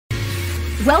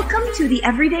Welcome to the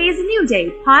Everyday is a New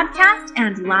Day podcast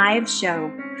and live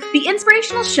show. The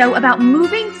inspirational show about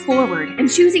moving forward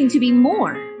and choosing to be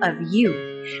more of you.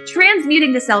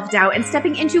 Transmuting the self-doubt and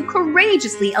stepping into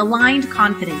courageously aligned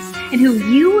confidence in who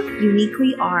you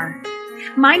uniquely are.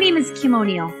 My name is Kim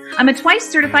O'Neill. I'm a twice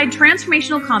certified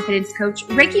transformational confidence coach,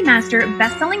 Reiki master,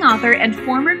 best-selling author, and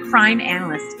former crime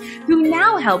analyst who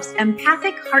now helps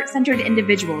empathic, heart-centered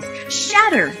individuals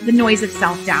shatter the noise of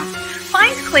self-doubt,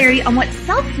 find clarity on what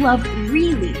self-love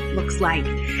really looks like,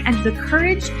 and the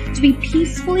courage to be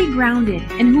peacefully grounded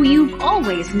in who you've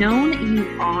always known you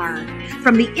are,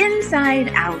 from the inside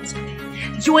out.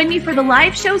 Join me for the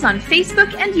live shows on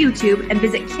Facebook and YouTube, and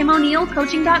visit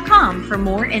KimO'NeillCoaching.com for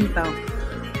more info.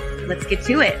 Let's get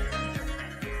to it.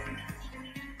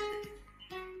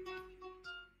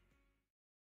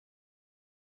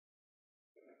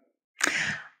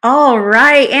 All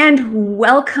right, and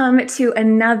welcome to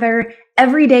another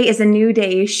Every Day is a New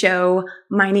Day show.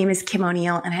 My name is Kim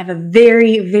O'Neill, and I have a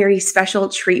very, very special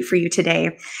treat for you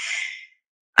today.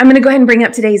 I'm going to go ahead and bring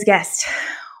up today's guest.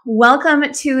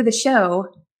 Welcome to the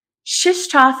show,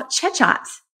 Krzysztof Czeczot.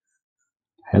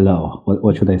 Hello.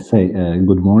 What should I say?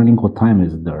 Good morning. What time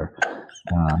is there?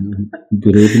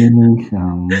 Good evening.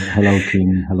 Hello,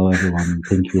 Kim. Hello, everyone.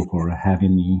 Thank you for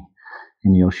having me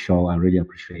in your show. I really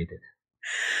appreciate it.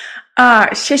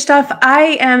 Krzysztof,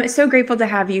 I am so grateful to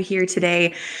have you here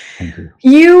today. Thank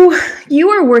you. You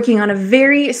are working on a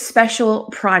very special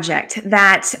project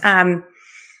that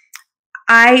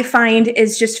I find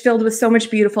is just filled with so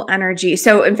much beautiful energy.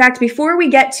 So in fact, before we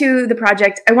get to the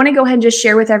project, I want to go ahead and just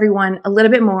share with everyone a little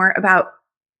bit more about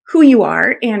who you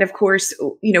are. And of course,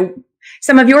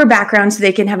 some of your background so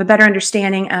they can have a better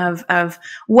understanding of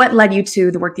what led you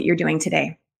to the work that you're doing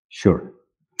today. Sure.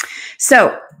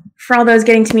 So for all those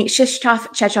getting to meet Krzysztof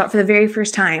Czeczot for the very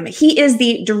first time, he is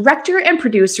the director and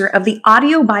producer of the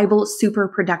Audio Bible Super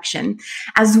Production,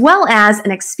 as well as an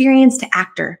experienced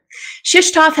actor.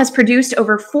 Krzysztof has produced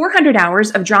over 400 hours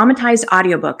of dramatized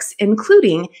audiobooks,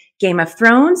 including Game of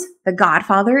Thrones, The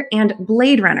Godfather, and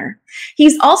Blade Runner.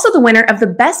 He's also the winner of the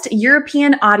Best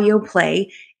European Audio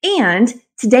Play, and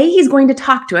today he's going to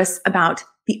talk to us about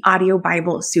the Audio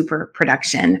Bible Super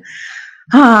Production.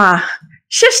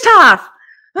 Krzysztof!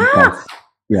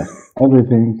 Yes,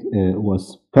 everything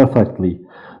was perfectly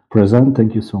present.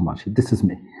 Thank you so much. This is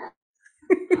me.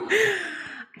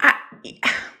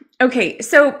 Okay,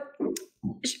 so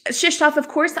Krzysztof, of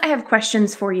course, I have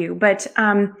questions for you, but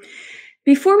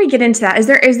before we get into that, is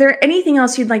there anything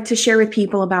else you'd like to share with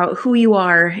people about who you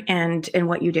are and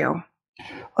what you do?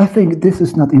 I think this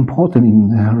is not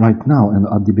important right now and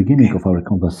at the beginning of our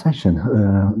conversation.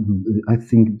 I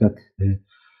think that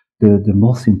the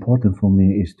most important for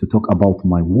me is to talk about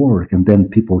my work, and then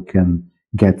people can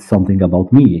get something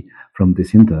about me from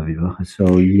this interview.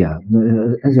 So yeah,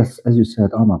 as you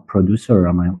said, I'm a producer,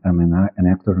 I'm an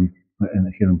actor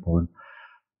here in Poland.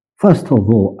 First of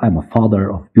all, I'm a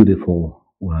father of beautiful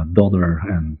daughter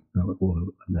and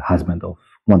the husband of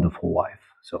wonderful wife.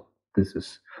 So this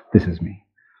is me.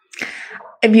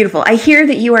 Beautiful. I hear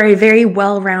that you are a very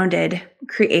well-rounded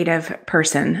creative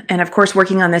person, and of course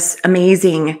working on this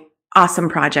amazing, awesome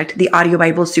project, the Audio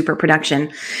Bible Super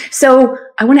Production. So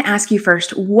I want to ask you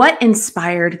first, what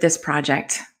inspired this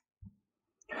project?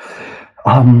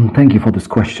 Thank you for this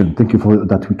question. Thank you for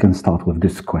that. We can start with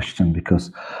this question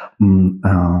because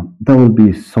there will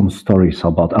be some stories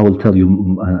about. I will tell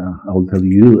you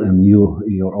and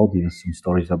your audience some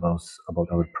stories about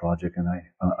our project. And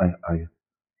I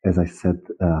as I said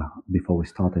before we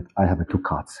started, I have 2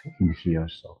 cats in here,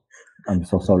 so I'm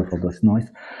so sorry for this noise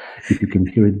if you can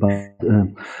hear it. But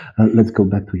let's go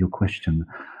back to your question.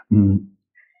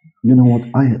 You know what?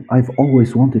 I've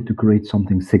always wanted to create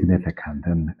something significant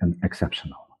and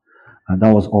exceptional.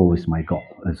 That was always my goal.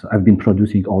 I've been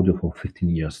producing audio for 15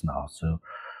 years now. So,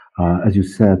 as you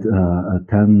said,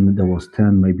 10,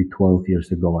 maybe 12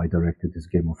 years ago, I directed this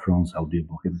Game of Thrones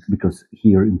audiobook. Because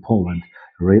here in Poland,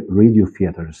 radio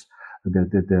theaters,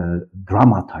 the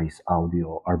dramatized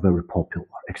audio are very popular,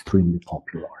 extremely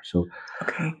popular. So,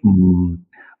 okay.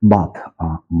 But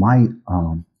my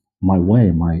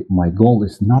goal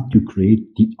is not to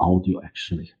create the audio.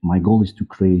 Actually, my goal is to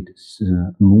create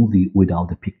a movie without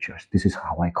the pictures. This is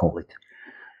how I call it,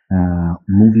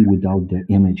 movie without the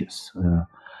images.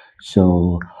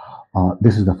 So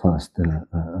this is the first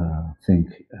thing.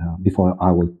 Before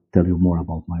I will tell you more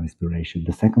about my inspiration.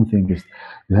 The second thing is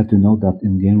you have to know that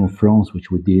in Game of Thrones,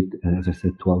 which we did, as I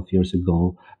said, 12 years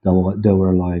ago, there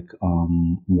were like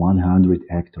 100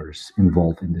 actors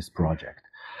involved in this project.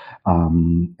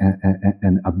 And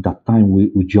at that time,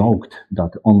 we joked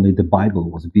that only the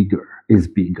Bible is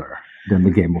bigger than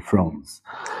the Game of Thrones.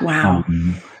 Wow.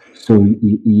 So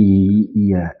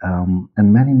yeah,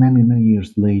 and many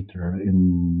years later,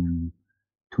 in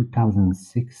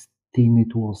 2016,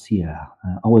 it was, yeah.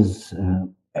 I was,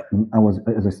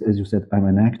 as you said, I'm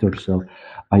an actor, so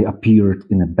I appeared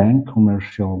in a bank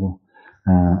commercial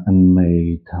and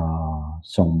made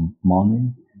some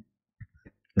money.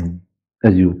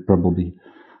 As you probably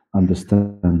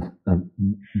understand, a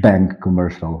bank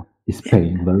commercial is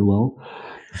paying very well.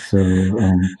 So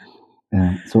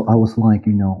so I was like,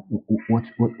 what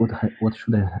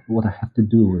I have to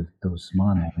do with those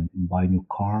money? I mean, buy a new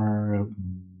car,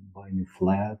 buy a new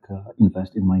flat,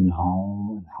 invest in my new home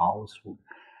and house.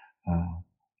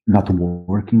 Not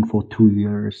working for 2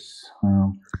 years,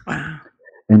 Wow.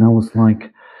 and I was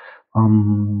like,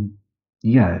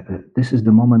 yeah, this is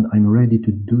the moment I'm ready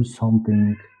to do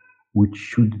something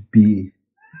which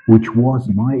was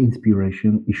my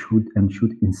inspiration. It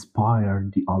should inspire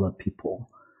the other people.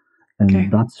 Okay.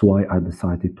 And that's why I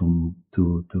decided to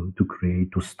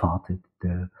start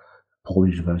the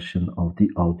Polish version of the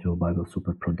audio Bible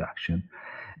super production.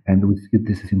 And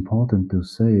this is important to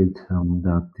say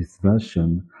that this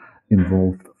version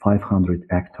involved 500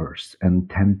 actors and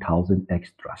 10,000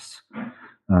 extras.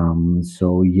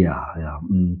 So yeah,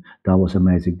 that was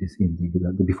amazing. This indeed,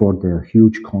 before the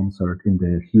huge concert in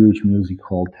the huge music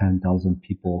hall, 10,000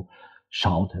 people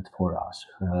shouted for us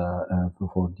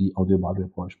for the audio Bible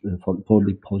for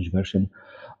the Polish version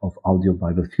of audio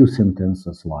Bible. Few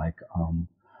sentences like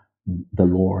 "The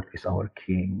Lord is our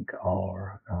King"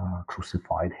 or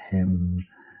 "Crucified Him"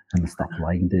 and stuff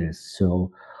like this.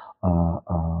 So.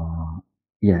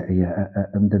 Yeah,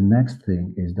 and the next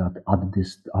thing is that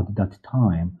at that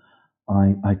time,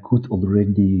 I could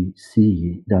already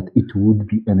see that it would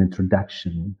be an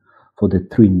introduction for the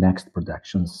three next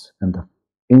productions, and the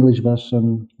English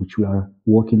version, which we are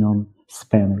working on,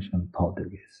 Spanish and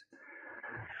Portuguese.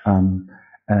 And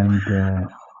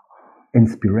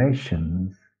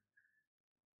inspirations,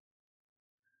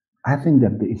 I think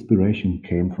that the inspiration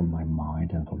came from my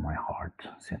mind and from my heart,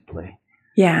 simply.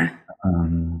 Yeah.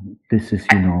 This is,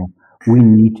 we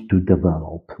need to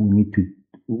develop, we need to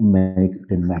make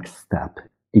the next step.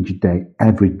 Each day,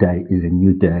 every day is a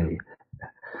new day.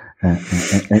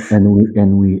 And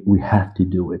we have to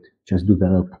do it. Just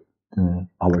develop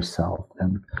ourselves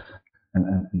and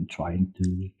trying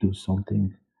to do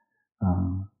something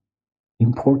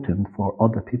important for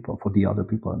other people, for the other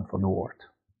people, and for the world.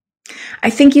 I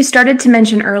think you started to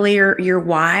mention earlier your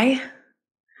why,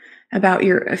 about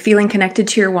your feeling connected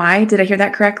to your why. Did I hear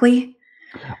that correctly?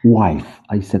 Wife.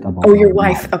 I said about your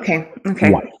wife. Okay.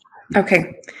 Wife.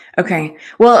 Okay.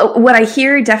 Well, what I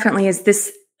hear definitely is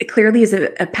this clearly is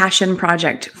a passion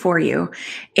project for you,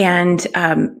 and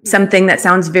something that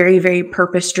sounds very, very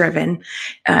purpose driven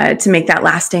to make that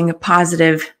lasting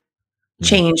positive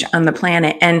change on the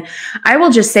planet. And I will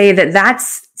just say that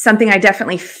that's something I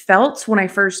definitely felt when I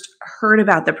first heard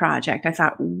about the project. I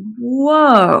thought,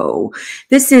 whoa,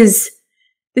 this is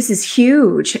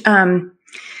huge. And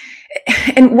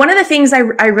one of the things I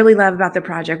really love about the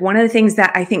project, one of the things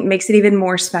that I think makes it even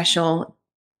more special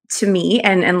to me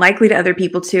and likely to other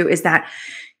people too, is that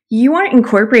you aren't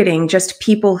incorporating just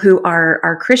people who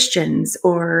are Christians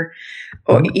or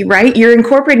right? You're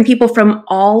incorporating people from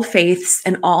all faiths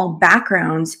and all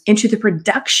backgrounds into the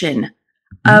production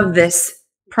of this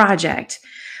project.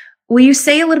 Will you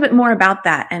say a little bit more about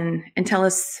that and tell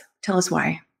us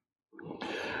why?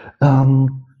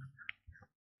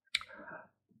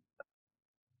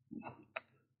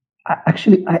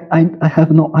 Actually, I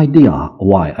have no idea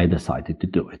why I decided to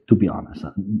do it, to be honest.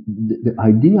 The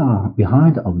idea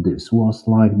behind of this was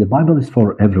like the Bible is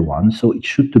for everyone, so it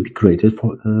should to be created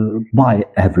by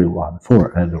everyone,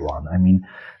 for everyone. I mean,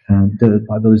 the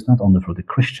Bible is not only for the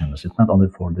Christians, it's not only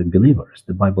for the believers.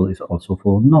 The Bible is also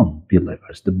for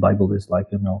non-believers. The Bible is like,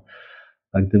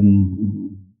 like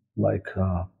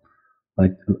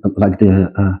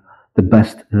the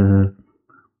best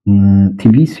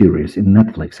TV series in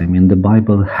Netflix. I mean, the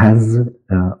Bible has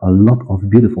a lot of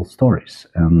beautiful stories,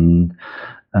 and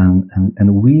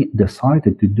we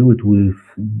decided to do it with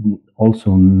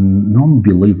also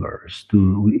non-believers.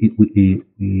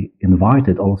 We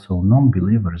invited also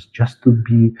non-believers just to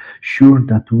be sure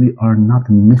that we are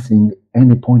not missing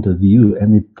any point of view,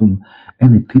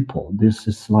 any people. This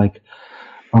is like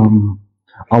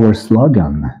our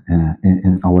slogan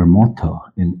and our motto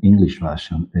in English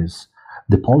version is.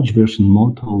 The Polish version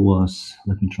motto was,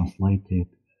 let me translate it,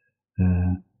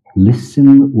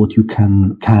 listen what you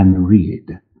can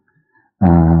read.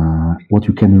 What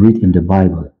you can read in the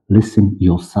Bible, listen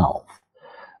yourself.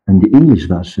 And the English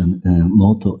version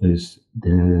motto is,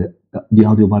 the the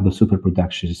audio Bible super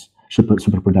production,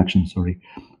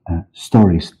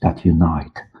 stories that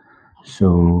unite.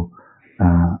 So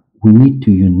we need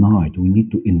to unite. We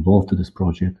need to involve to this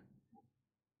project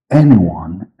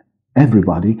anyone,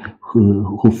 everybody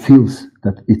who feels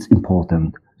that it's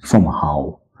important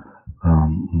somehow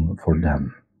for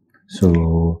them.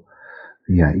 So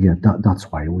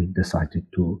that's why we decided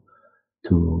to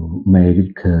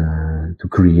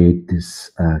create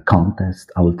this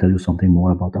contest. I will tell you something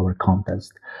more about our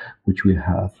contest, which we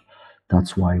have.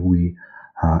 That's why we,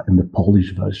 in the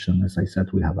Polish version, as I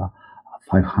said, we have a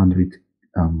 500,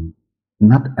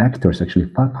 not actors actually,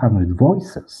 500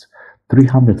 voices,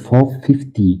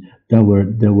 350. There were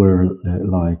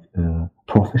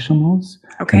professionals,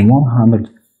 Okay. and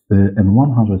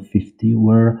 150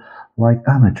 were like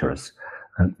amateurs.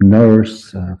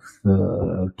 Nurse,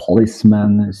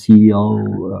 policeman, CEO,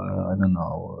 I don't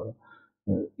know.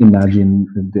 Imagine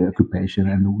the occupation,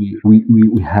 and we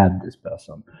had this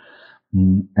person.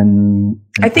 And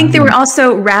I think there were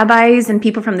also rabbis and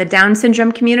people from the Down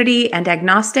syndrome community and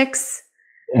agnostics.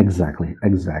 Exactly.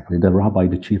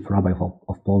 The chief rabbi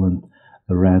of Poland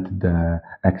read the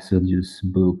Exodus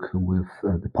book with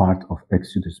the part of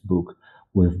Exodus book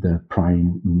with the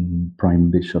prime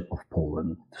bishop of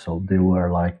Poland. So they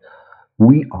were like,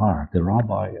 we are the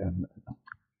rabbi, and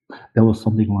there was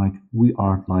something like, we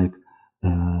are like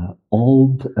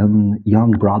old and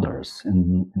young brothers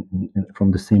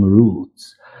from the same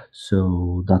roots.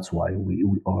 So that's why we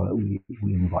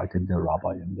invited the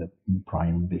rabbi and the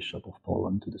prime bishop of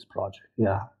Poland to this project.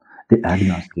 Yeah, the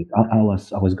agnostic. I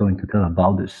was going to tell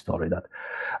about this story, that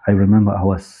I remember I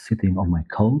was sitting on my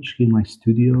couch in my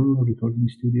recording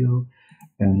studio,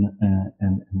 and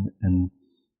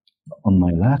on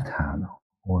my left hand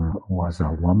was a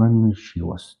woman. She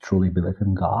was truly believing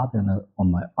in God, and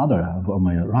on my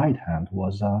right hand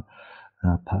was a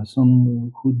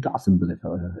person who doesn't believe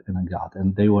in a God,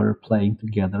 and they were playing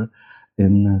together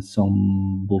in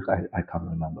some book. I can't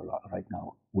remember right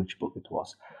now which book it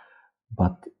was,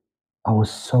 but I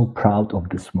was so proud of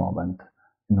this moment.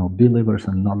 Believers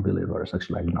and non-believers,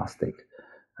 actually agnostic,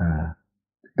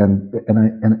 and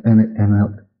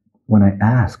when I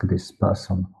asked this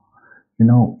person,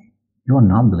 you are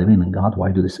not believing in God, why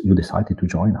you decided to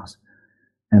join us?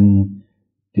 And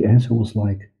the answer was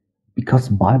like, because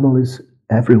Bible is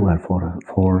everywhere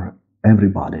for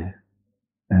everybody,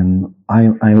 and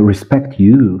I respect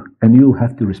you, and you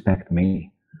have to respect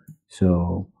me.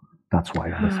 So that's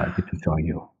why I decided to join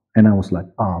you. And I was like,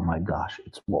 oh my gosh,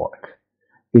 it worked.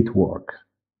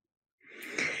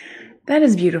 That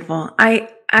is beautiful.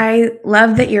 I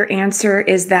love that your answer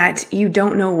is that you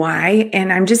don't know why.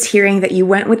 And I'm just hearing that you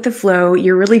went with the flow.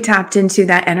 You're really tapped into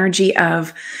that energy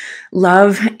of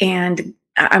love and,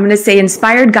 I'm going to say,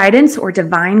 inspired guidance or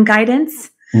divine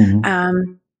guidance.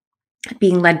 Mm-hmm.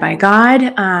 Being led by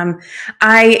God.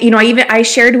 I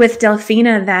shared with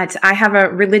Delphina that I have a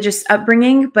religious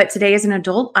upbringing, but today as an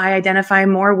adult, I identify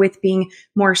more with being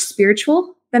more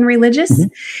spiritual than religious.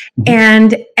 Mm-hmm.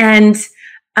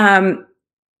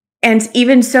 And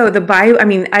even so, the Bible,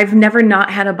 I've never not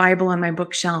had a Bible on my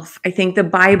bookshelf. I think the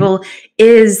Bible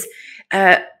is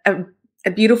a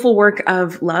beautiful work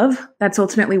of love. That's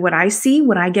ultimately what I see,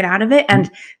 what I get out of it. And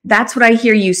that's what I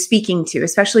hear you speaking to,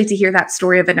 especially to hear that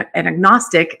story of an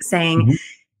agnostic saying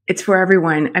it's for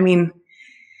everyone.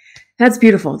 That's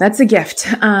beautiful. That's a gift.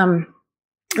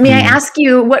 May I ask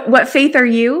you, what faith are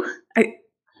you?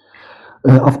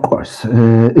 Of course,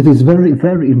 it is very,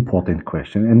 very important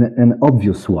question, and an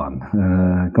obvious one,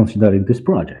 considering this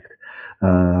project.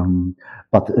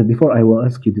 But before I will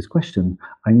ask you this question,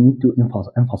 I need to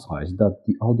emphasize that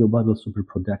the Audio Bible Super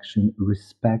Production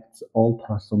respects all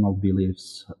personal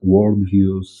beliefs,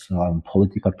 worldviews,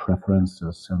 political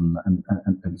preferences, and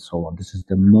so on. This is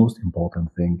the most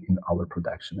important thing in our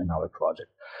production, in our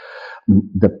project.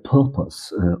 The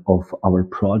purpose of our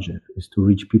project is to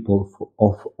reach people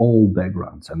of all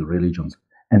backgrounds and religions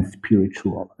and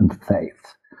spiritual and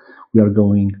faith. We are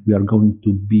going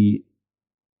to be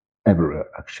everywhere,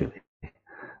 actually,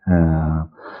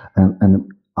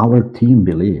 and our team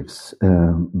believes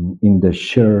in the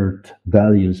shared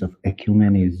values of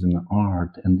ecumenism,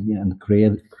 art, and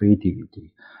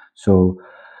creativity. So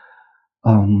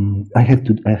I have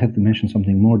to mention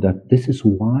something more, that this is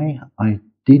why I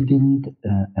didn't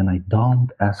and I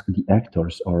don't ask the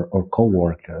actors or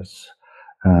co-workers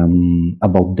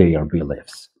about their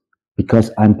beliefs,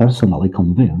 because I'm personally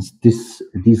convinced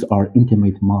these are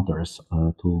intimate matters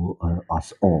to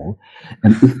us all,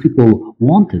 and if people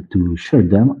wanted to share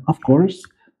them, of course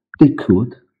they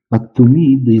could. But to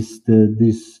me,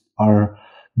 these are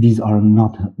these are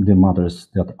not the mothers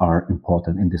that are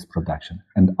important in this production.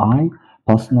 And I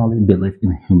personally believe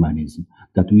in humanism,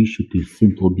 that we should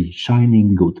simply be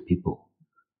shining good people.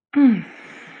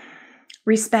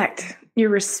 Respect. You're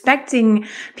respecting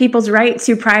people's right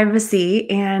to privacy,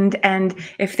 and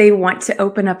if they want to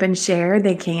open up and share,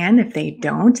 they can. If they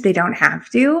don't have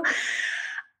to.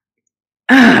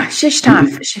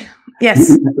 Krzysztof.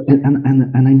 Yes.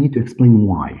 And I need to explain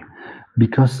why.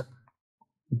 Because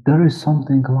there is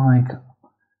something like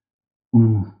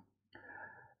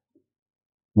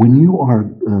when you are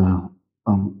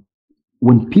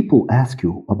when people ask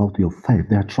you about your faith,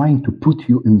 they are trying to put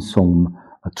you in some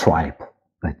tribe.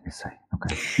 Let me say,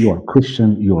 okay, you are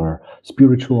Christian, you are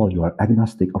spiritual, you are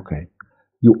agnostic. Okay,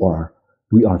 we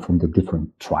are from the different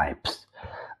tribes.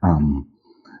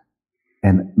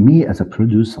 And me as a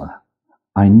producer,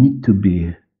 I need to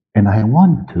be, and I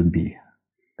want to be.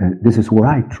 This is where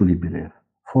I truly believe.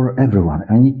 For everyone,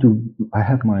 I need to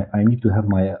have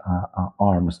my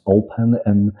arms open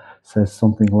and say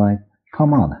something like,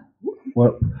 "Come on,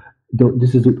 well,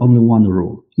 this is only one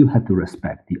rule. You have to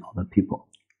respect the other people."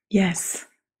 Yes.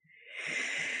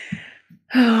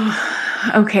 Oh,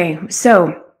 okay.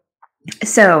 So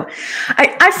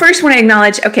I first want to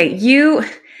acknowledge, okay, you,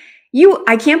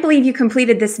 I can't believe you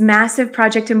completed this massive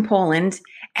project in Poland,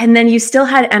 and then you still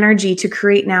had energy to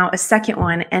create now a second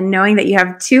one, and knowing that you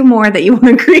have two more that you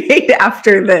want to create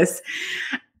after this.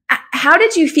 How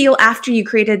did you feel after you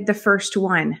created the first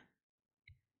one?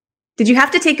 Did you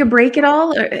have to take a break at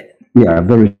all? Yeah,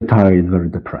 very tired, very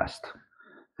depressed.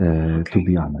 To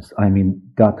be honest, I mean,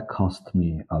 that cost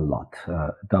me a lot.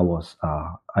 That was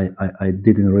I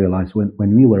didn't realize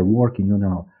when we were working.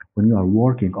 When you are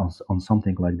working on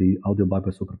something like the Audio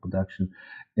Bible Super Production,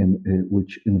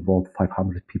 which involved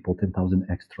 500 people, 10,000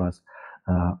 extras,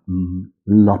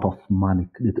 lot of money.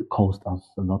 It cost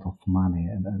us a lot of money,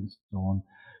 and so on.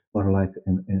 Or like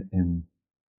in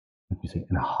let me say,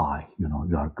 in a high. You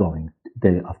are going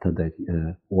day after day,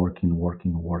 working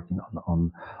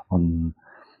on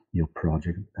your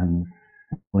project. And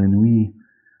when we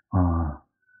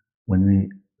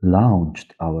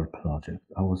launched our project,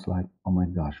 I was like, oh my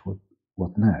gosh,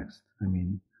 what next? I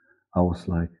mean, I was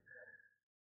like,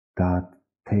 that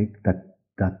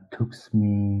took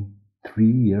me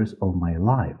 3 years of my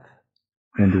life,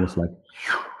 and it was like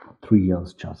 3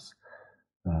 years just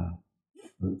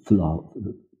flow.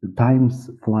 Time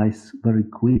flies very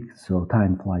quick. So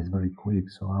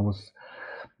I was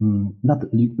not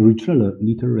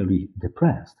literally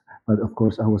depressed, but of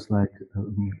course I was like,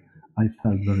 I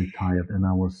felt very tired, and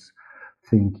I was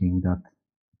thinking that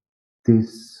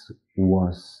this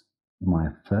was my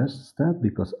first step,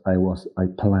 because I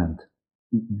planned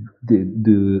the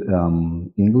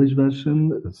English version,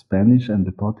 the Spanish, and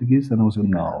the Portuguese, and I was like,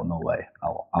 no way,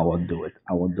 I won't do it.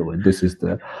 This is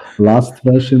the last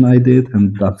version I did,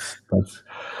 and that's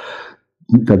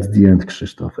the end,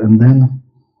 Krzysztof. And then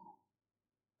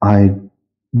I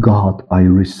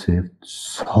received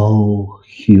so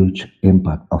huge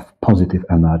impact of positive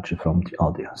energy from the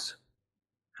audience.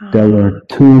 There were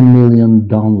 2 million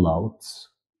downloads.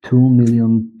 2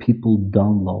 million people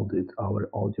downloaded our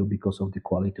audio because of the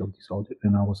quality of this audio.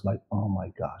 And I was like, oh my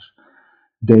gosh.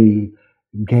 They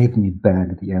gave me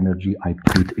back the energy I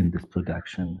put in this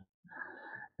production.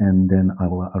 And then I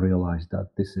realized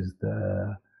that this is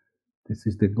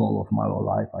the goal of my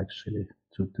life, actually,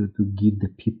 to give the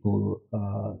people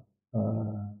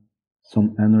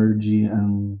some energy,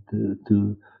 and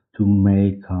to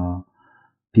make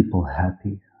people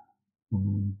happy,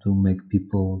 to make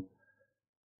people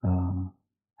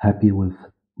happy with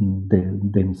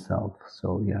themselves.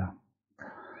 So yeah,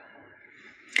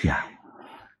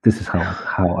 this is how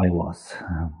I was.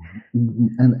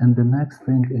 And the next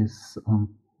thing is,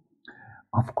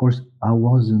 of course, I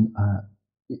wasn't.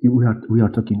 We are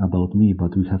talking about me,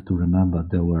 but we have to remember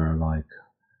there were like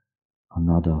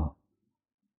another.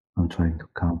 I'm trying to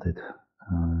count it.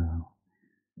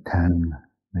 10,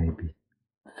 maybe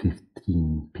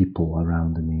 15 people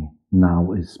around me.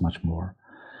 Now it's much more.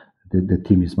 The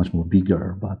team is much more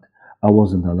bigger, but I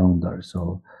wasn't alone there.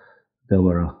 So there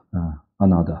were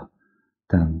another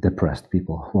 10 depressed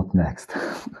people. What next?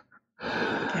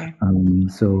 Okay.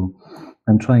 So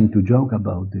I'm trying to joke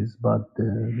about this, but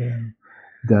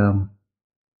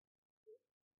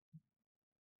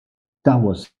that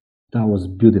was a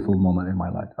beautiful moment in my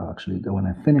life, actually. When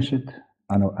I finished it,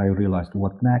 I realized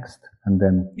what next, and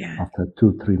then after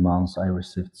 2-3 months, I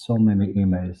received so many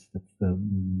emails,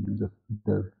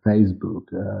 the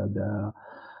Facebook,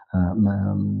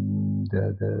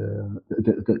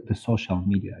 the social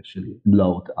media actually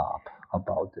blowed up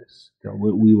about this.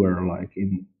 We were like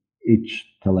in each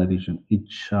television,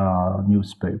 each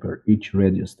newspaper, each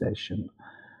radio station.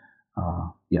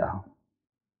 Yeah,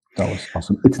 that was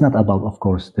awesome. It's not about, of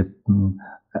course,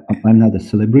 I'm not a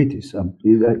celebrity. So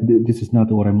this is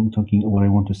not what I'm talking. What I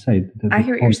want to say. I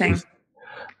hear what you're saying.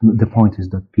 The point is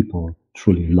that people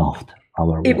truly loved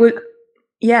our It work. would,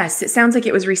 yes, it sounds like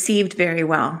it was received very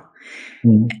well.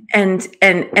 Mm.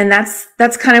 And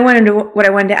that's kind of what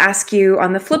I wanted to ask you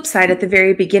on the flip side at the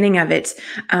very beginning of it.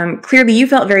 Clearly, you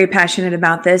felt very passionate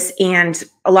about this, and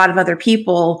a lot of other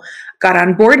people got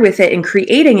on board with it and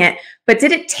creating it. But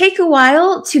did it take a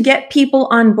while to get people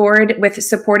on board with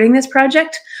supporting this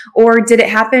project, or did it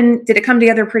happen? Did it come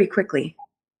together pretty quickly?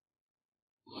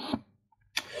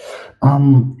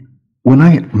 When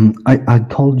I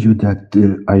told you that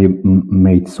I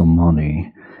made some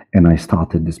money and I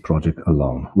started this project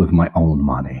alone with my own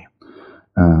money,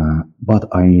 but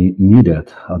I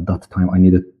needed at that time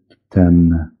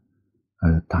 10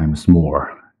 times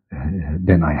more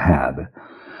than I had.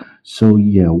 So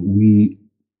yeah,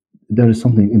 there is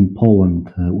something in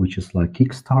Poland which is like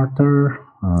Kickstarter,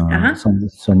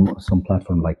 some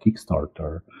platform like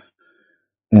Kickstarter,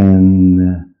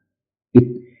 and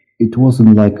it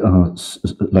wasn't like a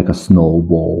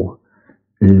snowball.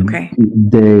 Okay.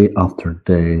 Day after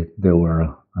day, there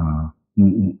were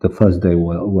the first day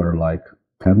were like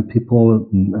 10 people.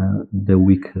 The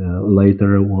week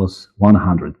later was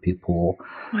 100 people.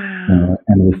 Wow.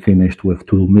 And we finished with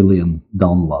 2 million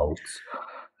downloads.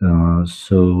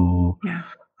 So Yeah.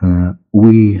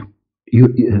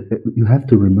 You have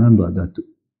to remember that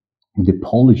the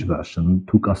Polish version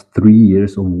took us 3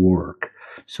 years of work.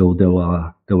 So there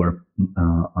were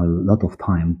a lot of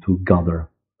time to gather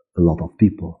a lot of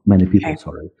people, many people,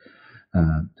 sorry,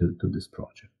 to this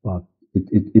project. But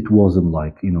it wasn't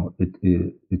like,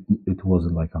 it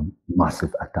wasn't like a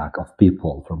massive attack of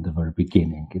people from the very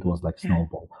beginning. It was like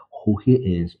snowball. Who he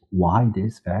is, why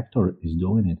this actor is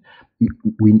doing it.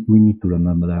 We need to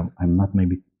remember that I'm not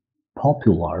maybe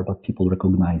popular, but people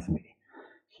recognize me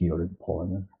here in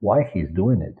Poland. Why he's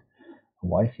doing it?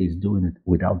 Why he's doing it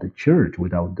without the church,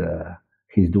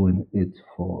 he's doing it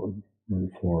for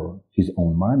his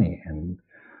own money. And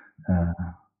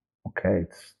okay,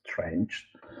 it's strange,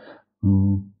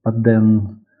 but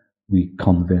then we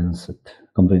convinced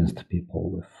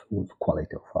people with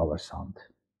quality of our sound.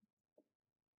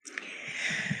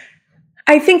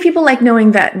 I think people like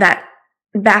knowing that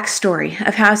backstory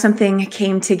of how something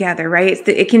came together, right?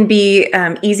 It can be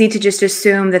easy to just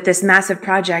assume that this massive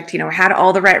project, had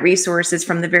all the right resources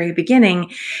from the very beginning.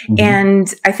 Mm-hmm.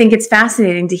 And I think it's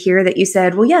fascinating to hear that you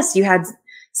said, well, yes, you had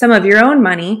some of your own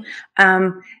money.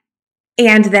 And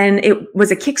then it was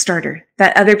a Kickstarter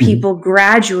that other people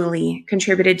gradually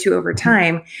contributed to over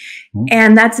time. Mm-hmm.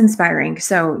 And that's inspiring.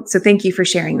 So thank you for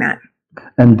sharing that.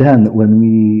 And then when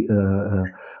we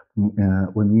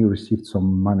received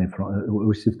some money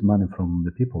from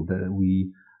the people, that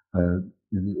we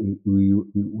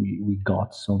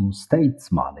got some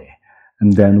states money,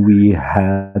 and then we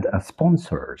had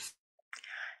sponsors.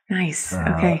 Nice.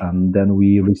 Okay. And then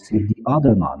we received the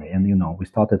other money, and we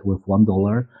started with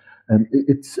 $1, and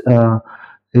it's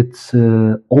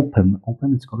open.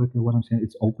 It's correctly what I'm saying.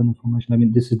 It's open information. I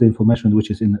mean, this is the information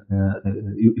which is in.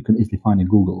 You can easily find in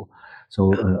Google.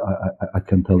 So I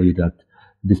can tell you that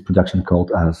this production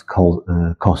cost us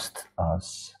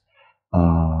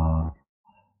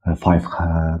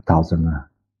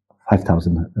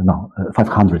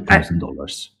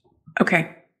 $500,000.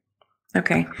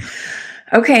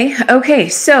 Okay.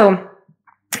 So,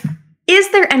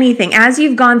 is there anything, as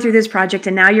you've gone through this project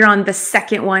and now you're on the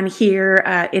second one here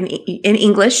in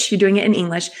English, you're doing it in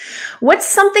English, what's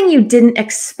something you didn't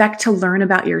expect to learn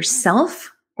about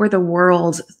yourself or the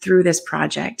world through this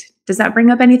project? Does that bring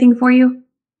up anything for you?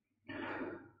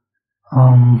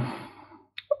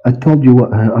 I told you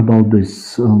about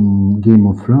this Game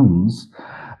of Thrones.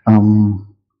 I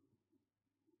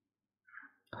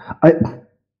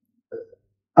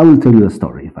will tell you a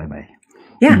story, if I may.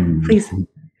 Yeah, please.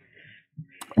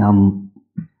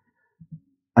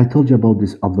 I told you about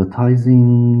this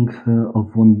advertising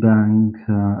of one bank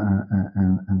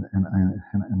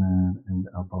and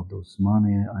about those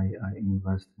money I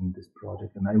invest in this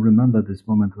project. And I remember this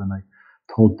moment when I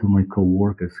told to my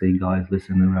co-workers, "Hey guys,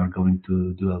 listen, we are going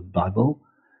to do a Bible,"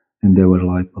 and they were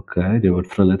like, "Okay," they were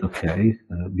thrilled, okay,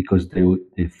 because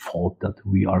they thought that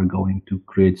we are going to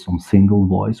create some single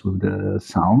voice with the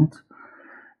sound.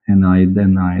 And I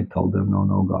told them,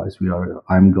 no guys,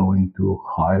 I'm going to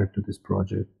hire to this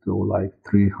project to like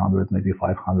 300, maybe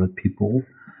 500 people.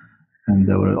 And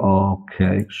they were,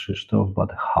 okay, Krzysztof,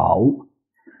 but how?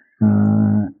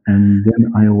 And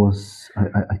then I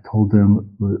told them,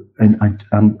 and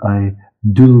I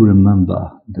do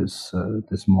remember this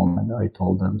moment. I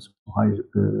told them, so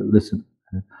listen,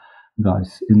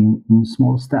 guys, in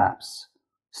small steps,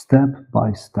 step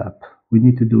by step. We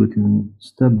need to do it in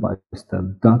step by step.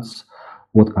 That's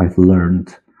what I've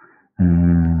learned.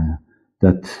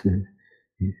 That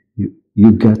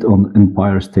you get on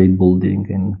Empire State Building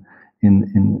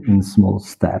in small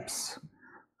steps.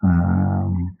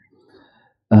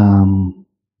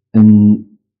 And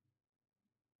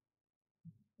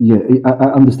yeah,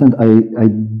 I understand. I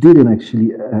didn't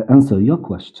actually answer your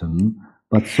question,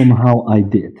 but somehow I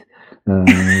did.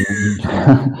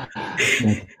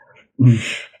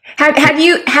 Had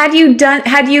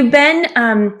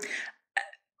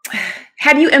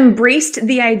you embraced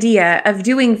the idea of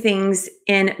doing things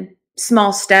in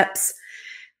small steps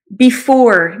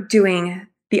before doing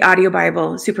the audio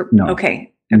Bible? No.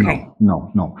 Okay.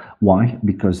 No. Why?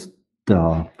 Because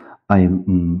I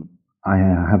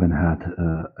haven't had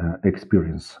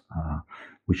experience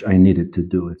which I needed to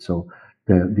do it. So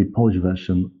the Polish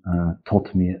version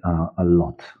taught me a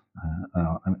lot.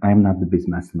 I'm not the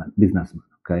businessman.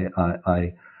 Okay,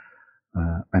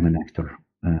 I'm an actor.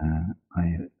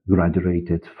 I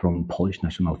graduated from Polish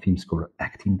National Film School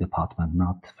acting department,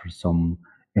 not for some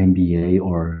MBA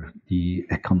or the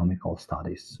economical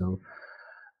studies. So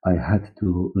I had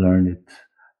to learn it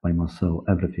by myself,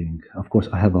 everything. Of course,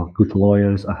 I have a good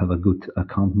lawyers, I have a good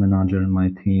account manager in my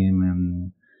team,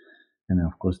 and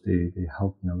of course they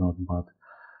help me a lot. But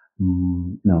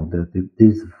no,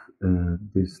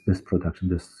 this production,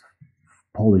 this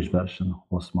Polish version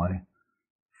was my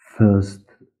first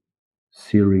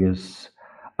serious.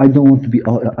 I don't want to be.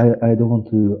 I don't want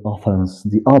to offense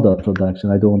the other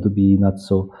production. I don't want to be not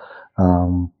so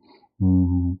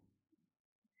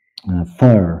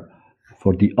fair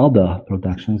for the other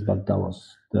productions, but that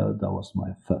was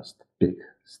my first big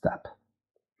step.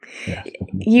 Yes,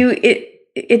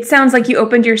 it sounds like you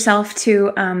opened yourself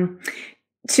to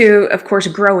of course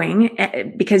growing,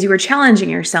 because you were challenging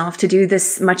yourself to do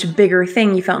this much bigger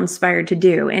thing you felt inspired to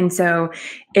do. And so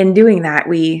in doing that,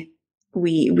 we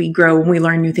grow and we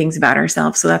learn new things about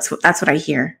ourselves. So that's what I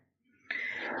hear.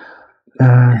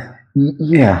 Yeah.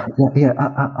 I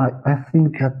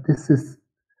think that this is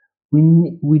we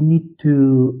need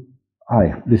to.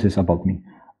 This is about me.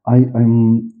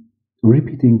 I'm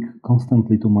repeating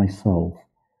constantly to myself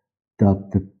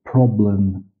that the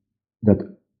problem that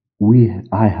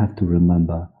I have to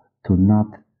remember to not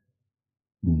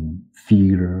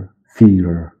fear,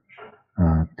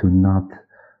 to not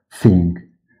think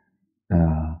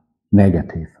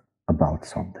negative about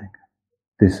something.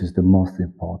 This is the most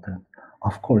important.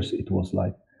 Of course, it was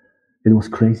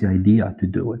crazy idea to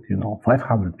do it.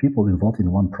 500 people involved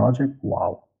in one project.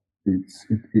 Wow, it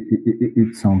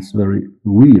sounds very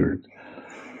weird,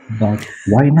 but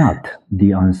why not?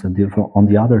 The answer, on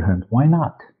the other hand, why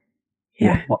not?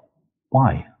 Yeah.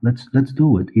 Why? Let's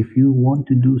do it. If you want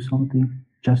to do something,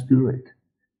 just do it.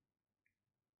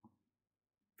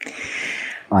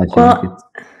 I think it's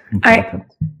important.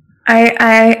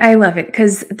 I love it,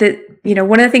 because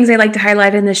one of the things I like to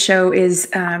highlight in this show is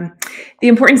the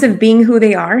importance of being who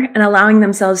they are and allowing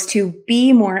themselves to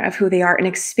be more of who they are and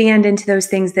expand into those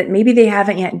things that maybe they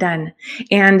haven't yet done.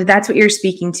 And that's what you're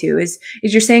speaking to is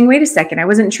you're saying, wait a second, I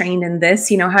wasn't trained in this,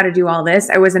 how to do all this.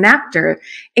 I was an actor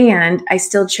and I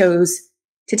still chose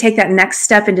to take that next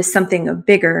step into something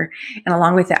bigger. And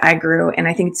along with it, I grew. And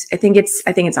I think it's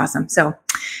awesome. So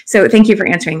thank you for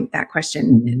answering that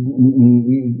question.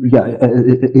 Yeah,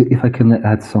 if I can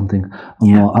add something,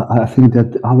 I think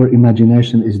that our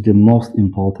imagination is the most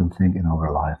important thing in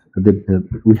our life.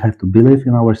 We have to believe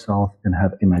in ourselves and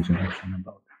have imagination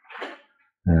about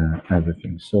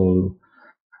everything. So,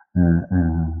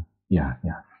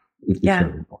 it's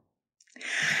very important.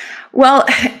 Well,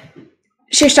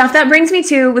 Krzysztof, that brings me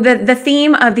to the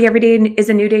theme of the Every Day is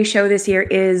a New Day show this year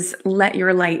is Let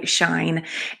Your Light Shine.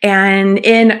 And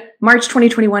in March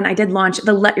 2021, I did launch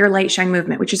the Let Your Light Shine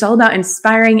movement, which is all about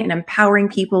inspiring and empowering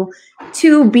people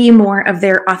to be more of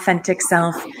their authentic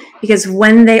self, because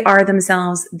when they are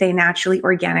themselves, they naturally,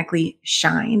 organically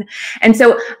shine. And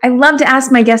so I love to ask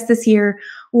my guests this year,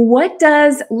 what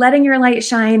does letting your light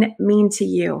shine mean to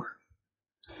you?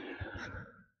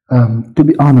 To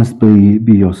be honest, be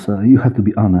yourself. You have to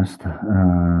be honest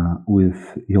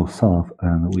with yourself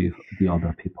and with the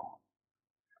other people.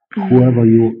 Whoever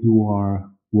you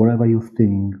are, whatever you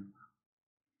think,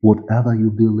 whatever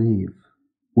you believe,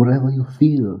 whatever you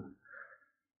feel,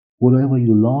 whatever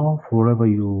you love, whatever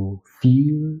you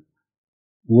fear,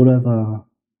 whatever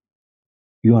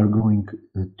you are going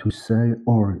to say,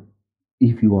 or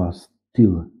if you are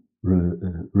still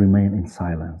remain in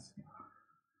silence,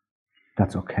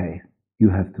 that's okay. You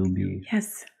have to be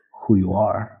Yes. who you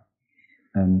are,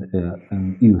 and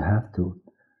you have to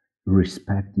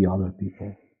respect the other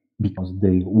people because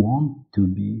they want to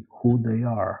be who they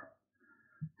are.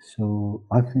 So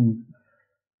I think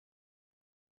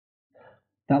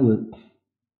that will.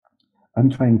 I'm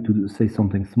trying to say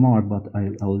something smart, but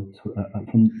I will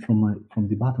from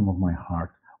the bottom of my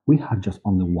heart. We have just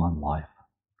only one life,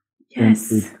 and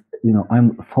Yes.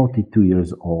 I'm 42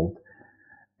 years old,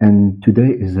 and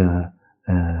today is a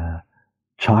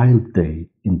Child Day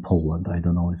in Poland. I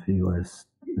don't know if US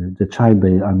the Child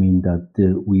Day. I mean that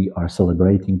we are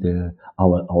celebrating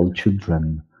our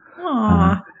children.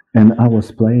 Aw. And I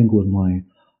was playing with my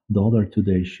daughter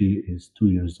today. She is 2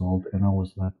 years old, and I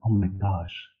was like, "Oh my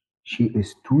gosh, she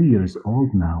is 2 years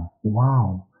old now!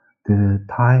 Wow, the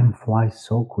time flies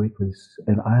so quickly."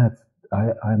 And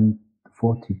I'm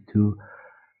 42.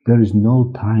 There is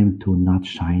no time to not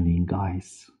shining,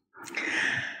 guys.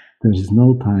 There is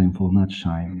no time for not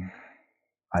shining,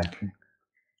 I think.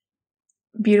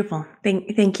 Beautiful.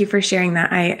 Thank you for sharing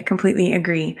that. I completely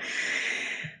agree.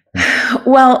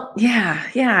 Well,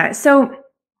 yeah. So,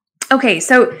 okay.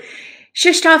 So,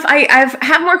 Krzysztof, I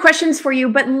have more questions for you,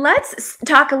 but let's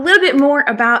talk a little bit more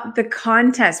about the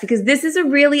contest because this is a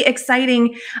really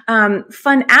exciting,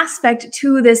 fun aspect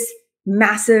to this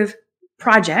massive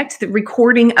project, the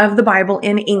recording of the Bible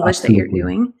in English that you're Absolutely.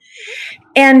 doing.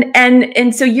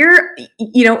 And so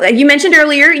you mentioned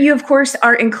earlier, you of course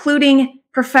are including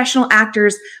professional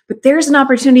actors, but there's an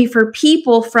opportunity for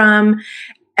people from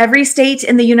every state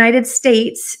in the United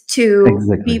States to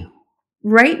Exactly.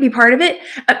 be part of it.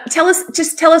 Tell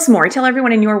us more. Tell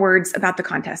everyone in your words about the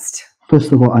contest.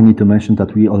 First of all, I need to mention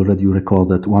that we already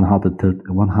recorded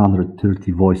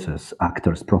 130 voices,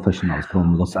 actors, professionals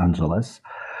from Los Angeles.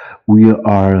 We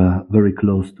are very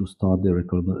close to start the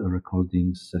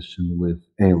recording session with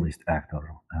A-list actor,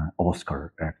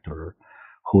 Oscar actor,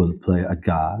 who will play a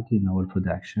god in our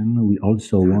production. We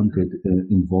also wanted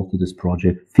involved in this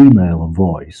project female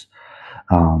voice.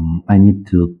 I need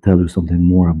to tell you something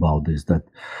more about this. That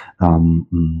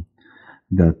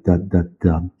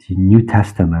the New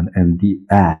Testament and the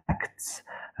Acts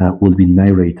will be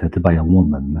narrated by a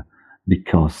woman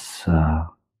because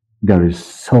there is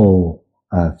so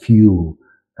few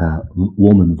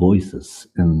woman voices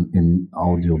in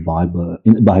audio Bible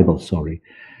in Bible. Sorry,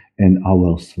 and I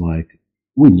was like,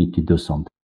 we need to do something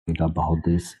about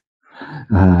this,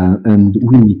 and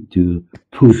we need to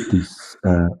put this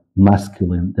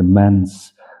the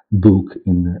man's book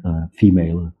in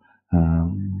female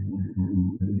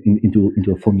into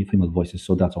a female voices.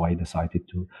 So that's why I decided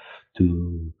to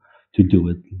do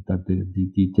it. That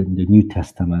the New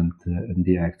Testament and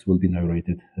the Acts will be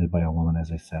narrated by a woman,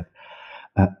 as I said.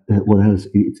 What else?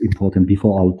 It's important.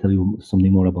 Before I'll tell you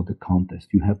something more about the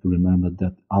contest, you have to remember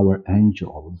that our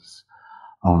angels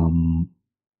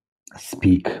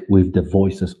speak with the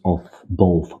voices of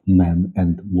both men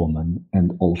and woman,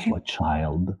 and also a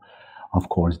child. Of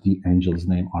course, the angels'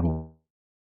 name are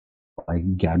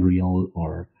like Gabriel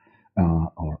or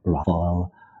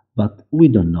Raphael, but we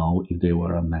don't know if they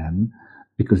were a man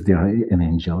because they are an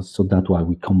angel. So that's why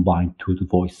we combine two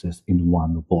voices in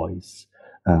one voice,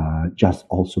 just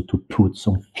also to put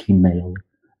some female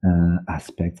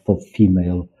aspect for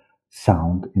female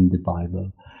sound in the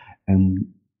Bible, and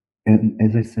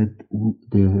as I said,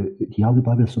 the Audio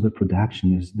Bible Software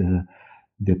production is the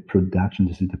production.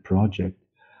 This is the project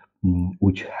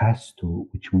which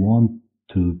want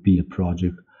to be a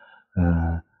project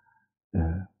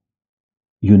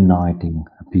uniting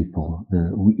people.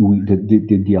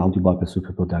 The Audio Bible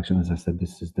Super Production, as I said,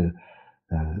 this is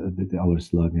our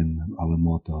slogan, our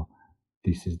motto.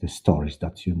 This is the stories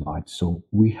that unite. So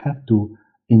we have to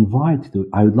I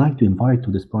would like to invite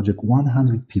to this project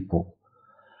 100 people,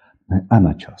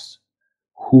 amateurs,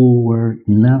 who were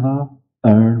never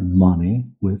earn money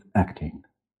with acting,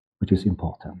 which is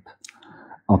important.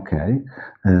 Okay,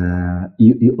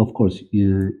 you of course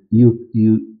you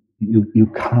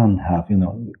can't have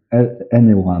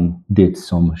anyone did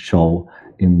some show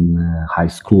in high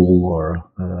school or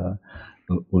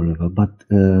whatever, but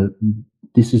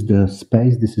this is the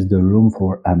space, this is the room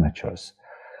for amateurs.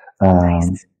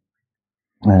 Nice.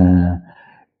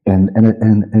 And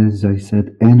as I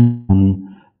said,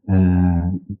 anyone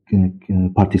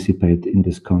can participate in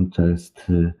this contest.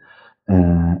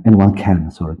 Anyone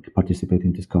can, participate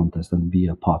in this contest and be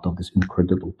a part of this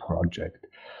incredible project.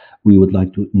 We would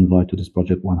like to invite to this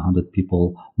project 100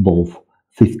 people, both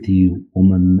 50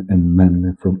 women and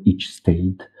men from each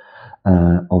state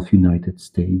of United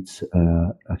States.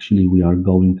 Actually, we are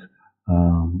going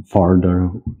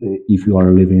further. If you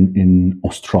are living in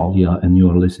Australia and you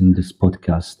are listening to this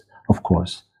podcast, of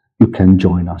course, you can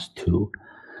join us too.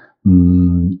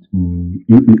 What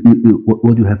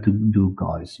you have to do,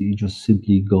 guys, you just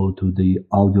simply go to the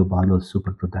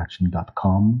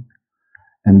audiobiblesuperproduction.com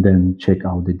and then check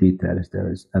out the details.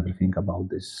 There is everything about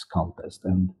this contest,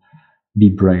 and be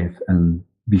brave and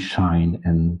be shine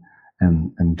and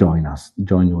join us,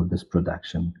 join with this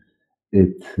production.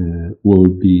 It will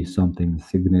be something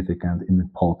significant and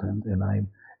important, and I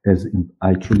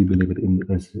truly believe it.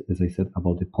 As I said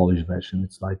about the Polish version,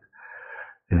 it's like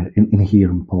in here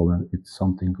in Poland, it's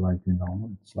something like,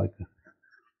 it's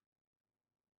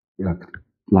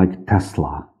like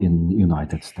Tesla in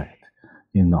United States.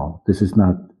 This is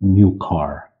not new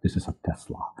car. This is a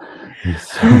Tesla.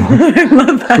 I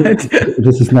love that.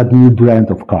 This is not new brand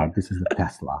of car. This is a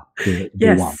Tesla.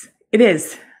 Yes, one. It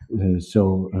is.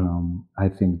 So I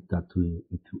think that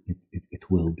it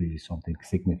will be something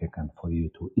significant for you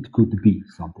too. It could be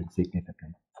something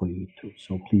significant for you too.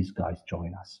 So please, guys,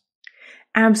 join us.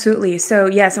 Absolutely. So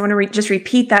yes, I want to just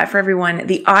repeat that for everyone.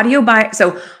 The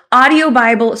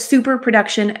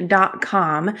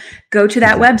audiobiblesuperproduction.com. Go to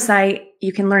that website.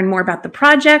 You can learn more about the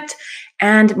project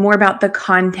and more about the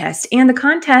contest. And the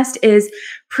contest is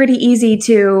pretty easy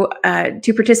to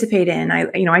participate in.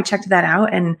 I checked that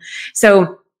out, and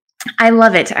so I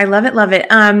love it. I love it. Love it.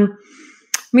 Let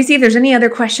me see if there's any other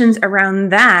questions around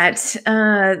that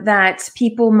that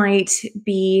people might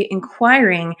be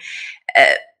inquiring.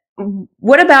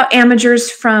 What about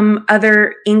amateurs from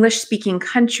other English-speaking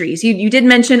countries? You did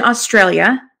mention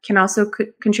Australia can also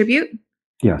contribute?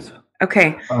 Yes.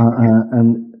 Okay.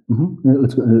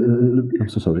 Let's go. I'm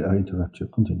so sorry. I interrupt you.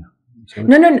 Continue.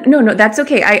 No. That's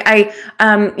okay.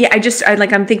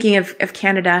 I'm thinking of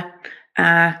Canada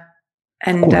and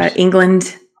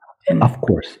England. Of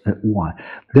course. Why?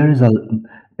 There is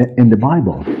in the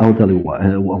Bible. I'll tell you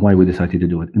why we decided to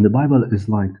do it. In the Bible, is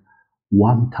like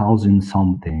 1,000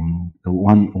 something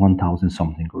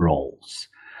roles,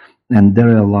 and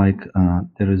there are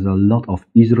there is a lot of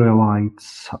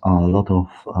Israelites, a lot of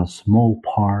small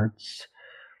parts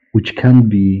which can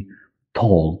be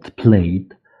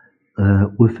played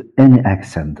with any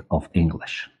accent of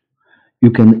English.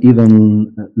 You can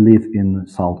even live in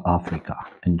South Africa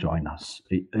and join us,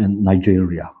 in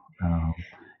Nigeria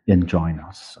and join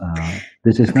us.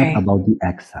 This is not about the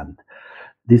accent.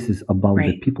 This is about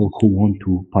the people who want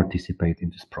to participate in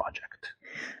this project.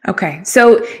 Okay.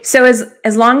 So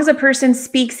as long as a person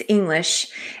speaks English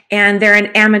and they're an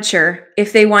amateur,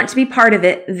 if they want to be part of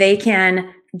it, they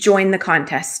can join the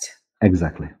contest.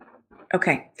 Exactly.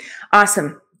 Okay.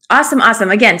 Awesome.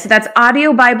 Again, so that's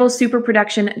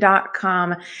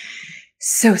audiobiblesuperproduction.com.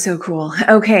 So cool.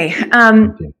 Okay.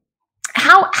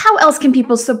 How else can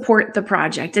people support the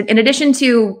project? In addition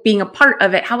to being a part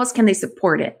of it, how else can they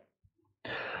support it?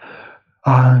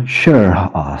 Share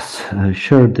us,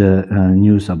 share the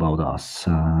news about us,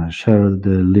 share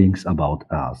the links about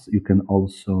us. You can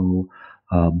also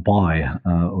buy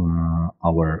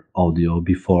our audio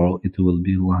before it will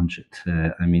be launched.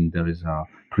 There is a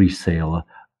pre-sale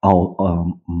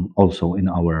also in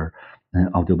our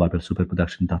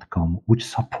audiobiblesuperproduction.com, which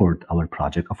support our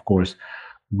project. Of course,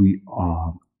 we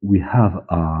have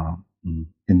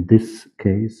in this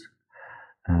case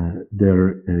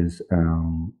there is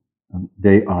an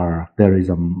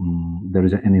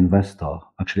investor,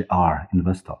 actually are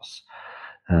investors,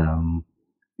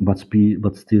 but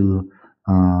still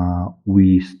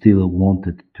we still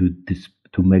wanted to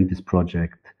make this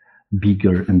project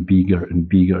bigger and bigger and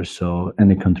bigger. So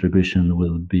any contribution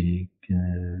will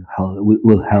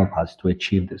help us to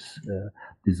achieve this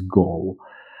goal.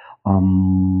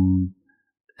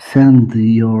 Send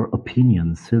your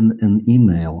opinions, send an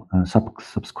email,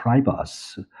 subscribe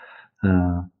us.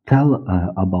 Tell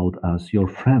about us, your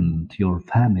friend, your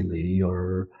family,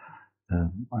 your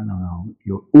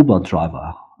your Uber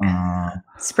driver.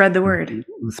 Spread the word.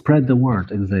 Spread the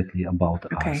word exactly about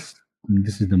us.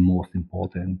 This is the most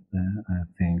important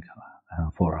thing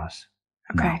for us.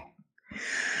 Okay. Now.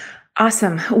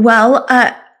 Awesome. Well,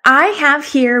 I have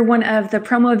here one of the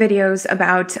promo videos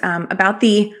about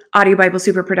the Audio Bible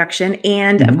Super Production,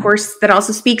 and of course that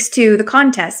also speaks to the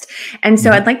contest. And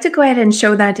so I'd like to go ahead and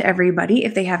show that to everybody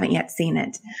if they haven't yet seen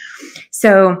it.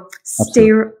 So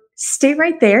stay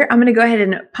right there. I'm going to go ahead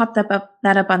and pop that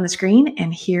up on the screen,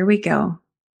 and here we go.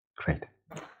 Great.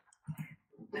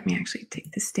 Let me actually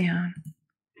take this down,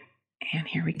 and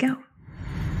here we go.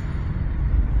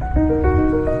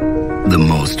 The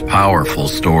most powerful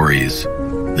stories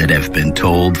that have been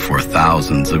told for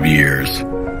thousands of years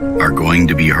are going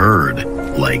to be heard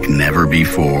like never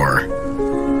before.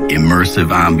 immersive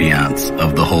ambiance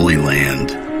of the Holy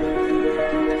Land,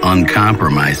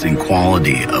 uncompromising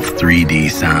quality of 3D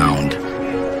sound,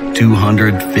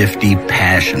 250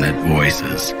 passionate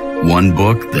voices, one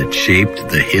book that shaped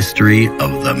the history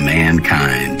of the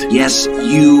mankind. Yes,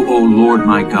 you, O Lord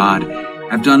my God,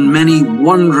 have done many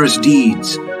wondrous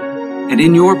deeds, and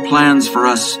in your plans for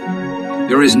us,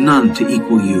 there is none to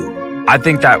equal you. I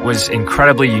think that was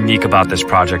incredibly unique about this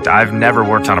project. I've never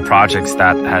worked on a project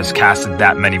that has casted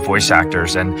that many voice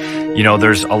actors. And, you know,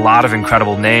 there's a lot of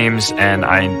incredible names, and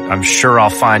I'm sure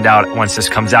I'll find out once this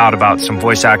comes out about some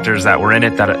voice actors that were in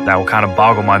it that will kind of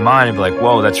boggle my mind and be like,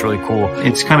 whoa, that's really cool.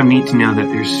 It's kind of neat to know that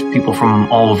there's people from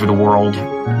all over the world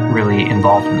really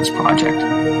involved in this project.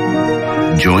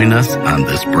 Join us on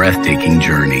this breathtaking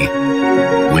journey.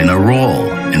 Win a role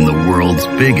in the world's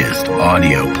biggest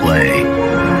audio play.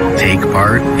 Take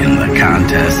part in the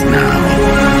contest now.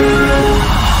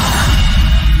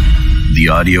 The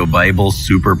Audio Bible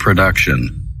Super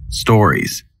Production.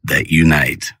 Stories that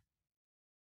unite.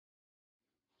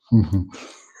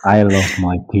 I love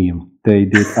my team. They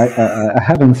did. I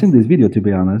haven't seen this video, to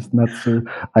be honest.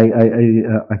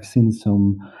 I've seen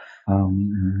some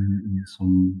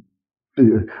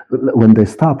when they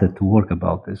started to work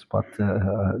about this, but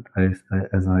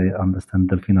as I understand,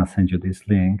 Delfina sent you this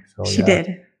link. So She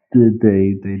did.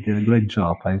 They did a great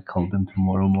job. I called them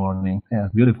tomorrow morning. Yeah,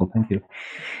 beautiful. Thank you.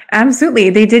 Absolutely.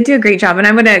 They did do a great job. And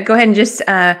I'm going to go ahead and just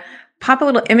pop a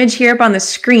little image here up on the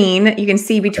screen. You can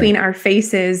see between our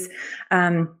faces.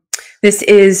 This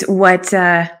is what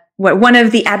one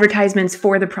of the advertisements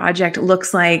for the project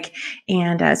looks like.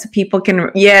 And so people can,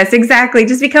 yes, exactly.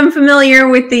 Just become familiar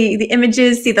with the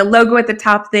images, see the logo at the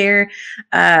top there.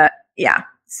 Yeah.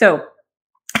 So,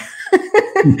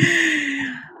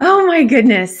 oh my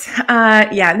goodness.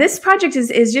 Yeah, this project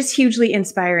is just hugely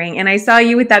inspiring. And I saw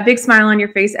you with that big smile on your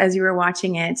face as you were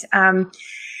watching it.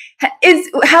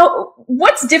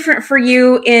 What's different for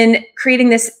you in creating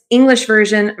this English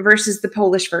version versus the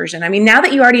Polish version? I mean, now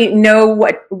that you already know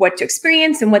what to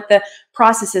experience and what the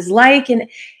process is like, and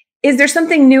is there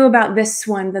something new about this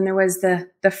one than there was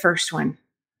the first one?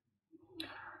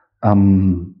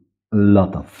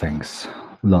 Lot of things.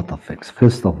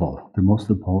 First of all, the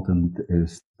most important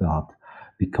is that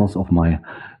because of my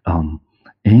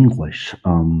English,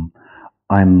 I'm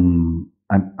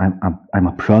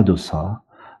a producer,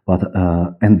 but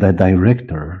and the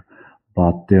director,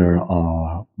 but there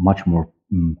are much more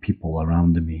people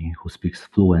around me who speaks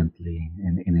fluently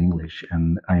in English,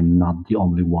 and I'm not the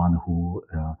only one who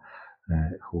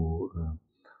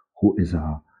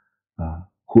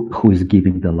is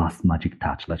giving the last magic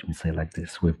touch, let me say like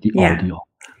this, with the audio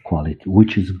quality,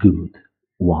 which is good.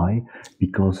 Why?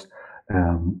 Because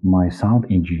my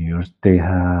sound engineers, they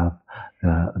have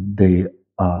their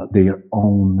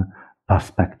own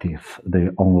perspective,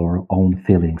 their own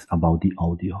feelings about the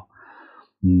audio.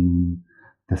 The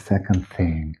second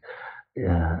thing,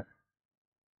 you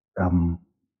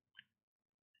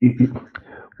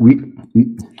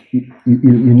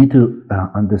need to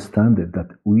understand it that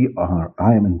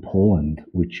I am in Poland,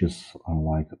 which is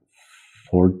like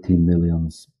 40 million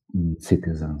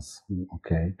citizens.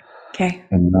 Okay.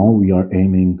 And now we are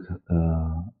aiming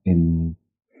in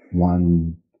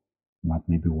not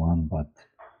maybe one, but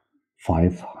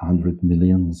 500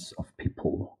 millions of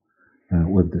people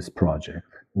with this project,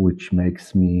 which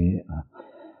makes me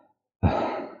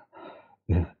I'm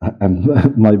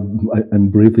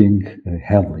breathing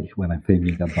heavily when I'm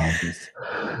thinking about this.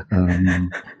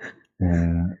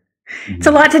 It's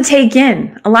a lot to take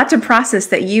in, a lot to process,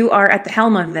 that you are at the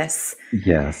helm of this.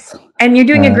 Yes. And you're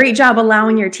doing a great job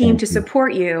allowing your team to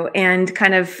support you and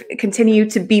kind of continue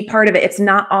to be part of it. It's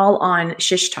not all on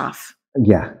Krzysztof.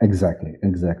 Yeah, exactly.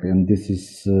 And this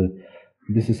is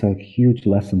a huge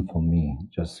lesson for me.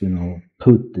 Just,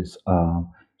 put this,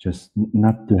 just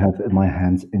not to have my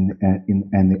hands in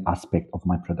any aspect of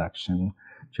my production.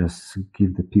 Just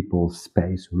give the people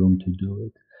space, room to do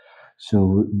it.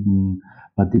 So,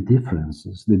 but the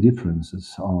differences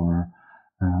are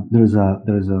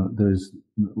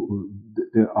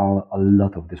there are a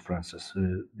lot of differences.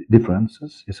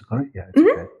 Differences, is it correct? Yeah, it's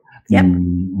okay. Yep.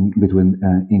 Between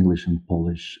English and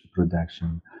Polish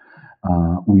production.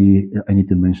 I need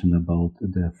to mention about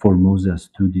the Formosa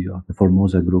studio, the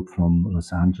Formosa group from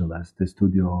Los Angeles, the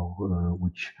studio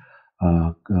which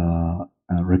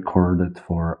recorded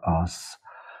for us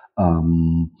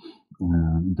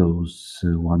those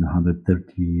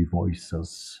 130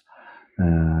 voices.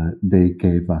 They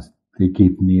gave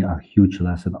me a huge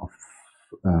lesson of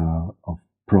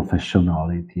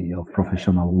professionality, of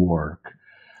professional work.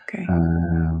 Okay.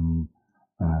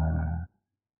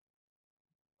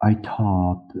 I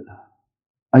thought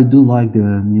I do like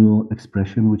the new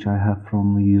expression which I have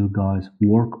from you guys,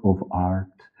 work of art.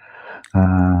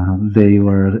 They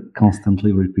were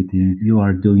constantly repeating, "You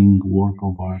are doing work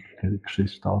of art,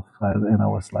 Krzysztof," and I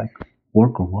was like,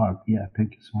 "Work of art? Yeah,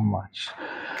 thank you so much."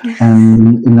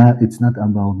 And it's not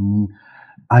about me.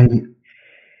 I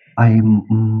I'm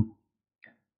mm,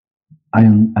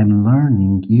 I'm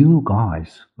learning. You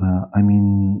guys,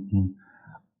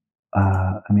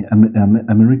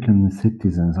 American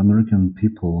citizens, American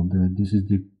people. This is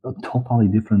the a totally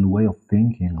different way of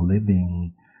thinking,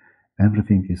 living.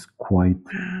 Everything is quite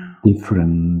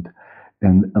different,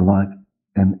 and like,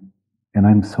 and and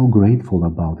I'm so grateful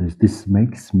about this. This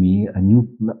makes me a new,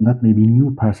 not maybe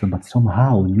new person, but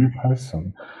somehow new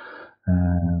person.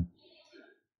 Uh,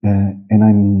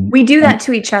 and We do that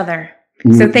to each other.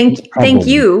 So thank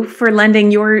you for lending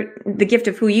the gift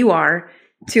of who you are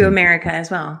to America as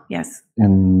well. Yes.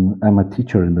 And I'm a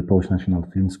teacher in the Polish National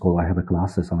Film School. I have a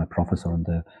classes. I'm a professor in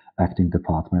the acting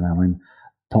department, and I'm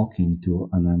talking to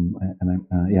I'm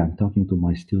talking to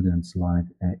my students like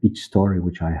each story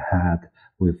which I had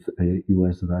with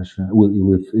U.S. Russian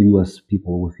with U.S.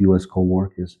 people, with U.S.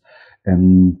 co-workers,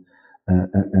 and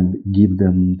give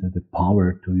them the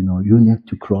power to, you need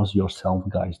to cross yourself,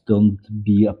 guys. Don't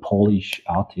be a Polish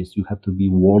artist. You have to be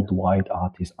worldwide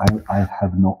artist. I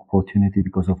have no opportunity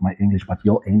because of my English, but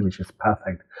your English is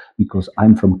perfect because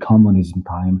I'm from communism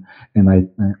time, and I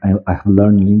have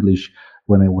learned English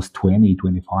when I was 20,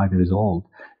 25 years old.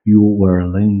 You were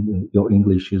learning your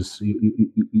English is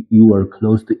you were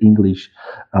close to English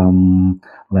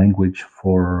language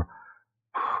for.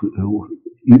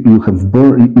 You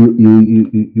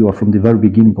are from the very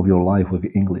beginning of your life with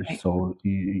English, so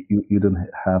you don't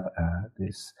have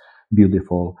this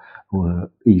beautiful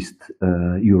East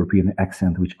European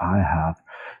accent which I have.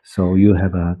 So you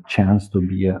have a chance to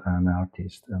be an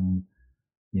artist, and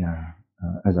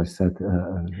as I said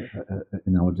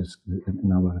in our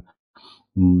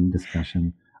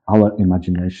discussion, our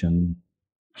imagination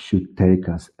should take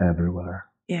us everywhere.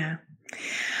 Yeah.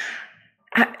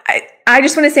 I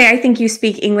just want to say, I think you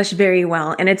speak English very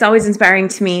well, and it's always inspiring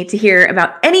to me to hear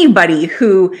about anybody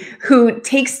who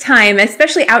takes time,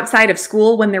 especially outside of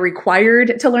school when they're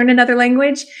required to learn another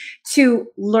language,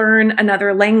 to learn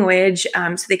another language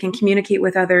so they can communicate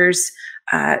with others,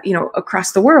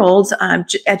 across the world,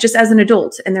 just as an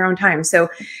adult in their own time. So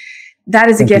that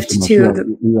is a gift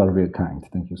to. You are very kind.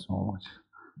 Thank you so much.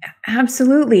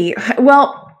 Absolutely.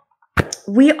 Well,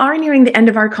 we are nearing the end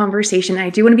of our conversation. I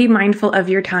do want to be mindful of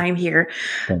your time here.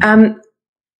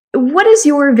 What is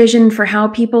your vision for how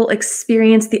people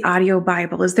experience the audio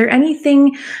Bible? Is there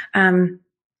anything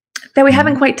that we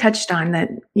haven't quite touched on that?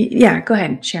 Yeah, go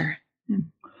ahead, share.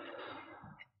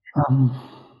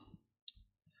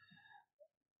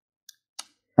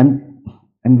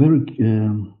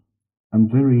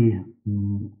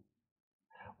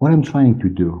 What I'm trying to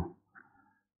do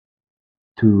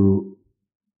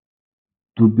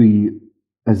to be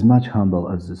as much humble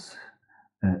as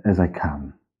I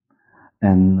can,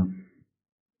 and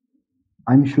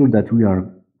I'm sure that we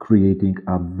are creating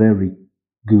a very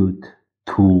good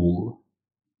tool,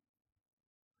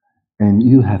 and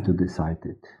you have to decide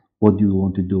it. What do you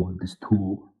want to do with this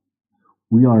tool?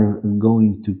 We are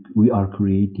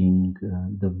creating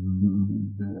the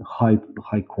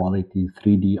high quality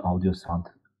 3D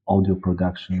audio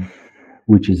production,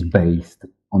 which is based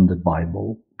on the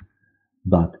Bible.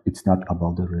 But it's not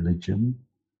about the religion.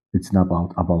 It's not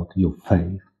about your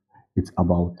faith. It's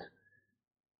about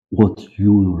what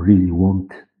you really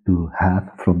want to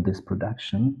have from this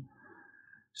production.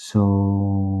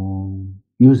 So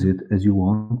use it as you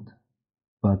want.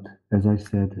 But as I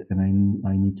said, and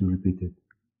I need to repeat it,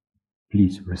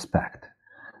 please respect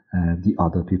the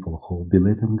other people who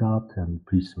believe in God, and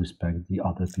please respect the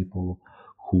other people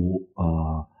who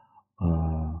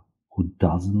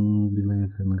doesn't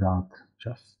believe in God.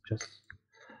 Just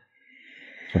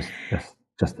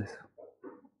this.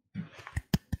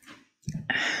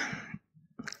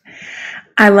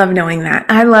 I love knowing that.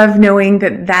 I love knowing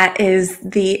that that is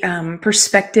the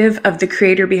perspective of the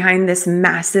creator behind this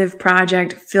massive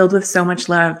project filled with so much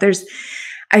love.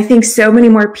 I think so many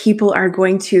more people are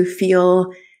going to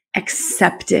feel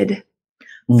accepted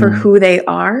for who they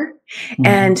are,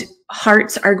 and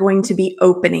hearts are going to be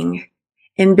opening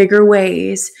in bigger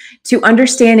ways to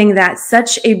understanding that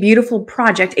such a beautiful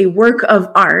project, a work of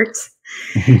art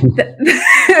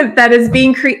that is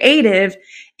being creative,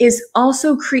 is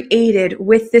also created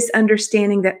with this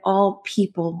understanding that all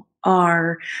people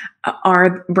are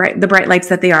the bright lights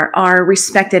that they are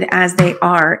respected as they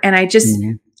are. And I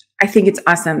think it's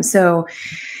awesome. So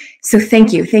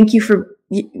thank you for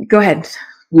Go ahead.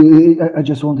 I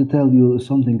just want to tell you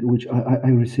something which I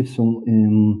received some.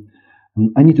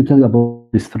 I need to tell you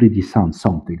about this 3D sound.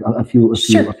 Something a few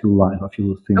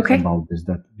things Okay. about this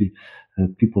that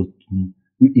people.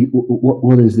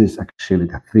 What is this actually?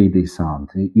 The 3D sound.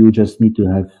 You just need to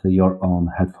have your own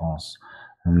headphones.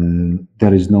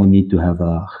 There is no need to have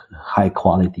a high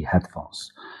quality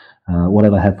headphones.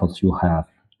 Whatever headphones you have,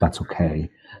 that's okay.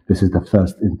 This is the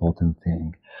first important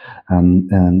thing. And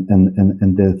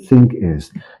the thing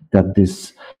is that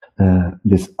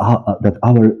that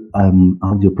our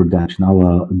audio production,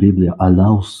 our Biblia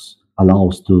allows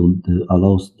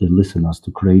the listeners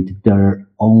to create their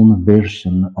own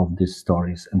version of these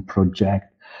stories and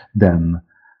project them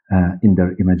in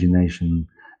their imagination,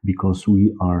 because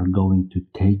we are going to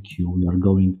take you.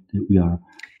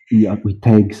 We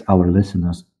takes our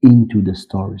listeners into the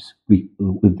stories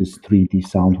with this 3D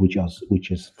sound, which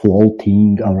is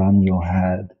floating around your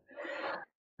head.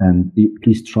 And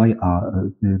please try,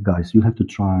 guys. You have to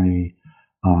try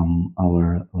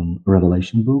our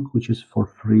Revelation book, which is for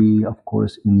free, of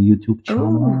course, in YouTube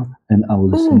channel. And I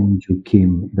will send you,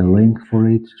 Kim, the link for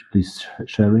it. Please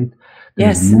share it.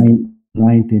 Yes.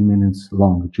 19 minutes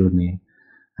long journey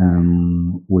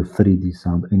with 3D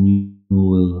sound, and you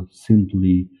will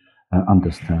simply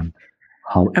understand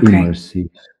how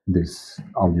immersive this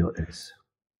audio is.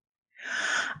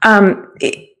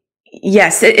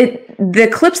 Yes, the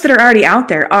clips that are already out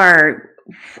there are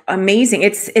amazing.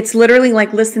 It's literally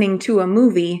like listening to a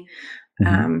movie,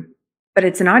 but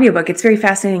it's an audiobook. It's very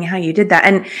fascinating how you did that.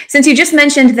 And since you just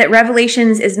mentioned that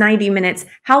Revelations is 90 minutes,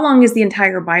 how long is the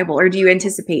entire Bible, or do you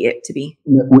anticipate it to be?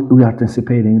 We are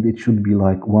anticipating it should be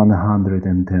like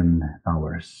 110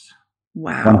 hours.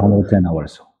 Wow. 110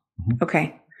 hours.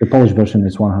 Okay. The Polish version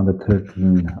is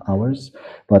 113 hours,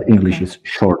 but English is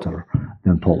shorter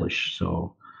than Polish.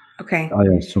 So I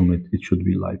assume it should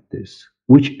be like this,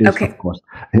 which is, of course,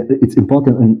 it's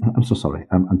important. And I'm so sorry.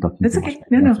 I'm talking That's too okay.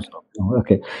 much. No.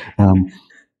 Okay.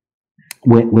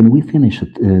 When we finished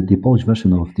the Polish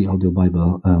version of the audio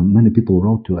Bible, many people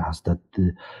wrote to us that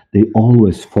they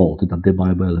always felt that the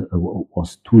Bible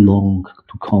was too long,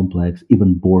 too complex,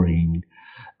 even boring.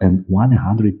 And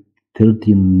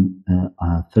 13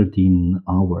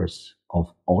 hours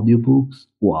of audiobooks,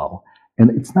 wow. And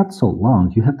it's not so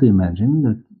long. You have to imagine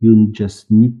that you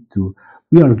just need to,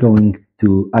 I'm going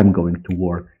to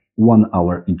work 1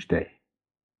 hour each day.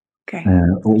 Okay.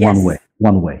 One way,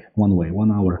 1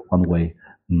 hour, one way,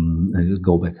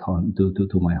 go back home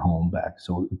to my home back.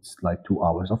 So it's like 2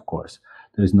 hours. Of course,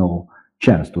 there is no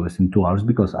chance to listen 2 hours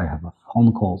because I have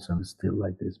phone calls and still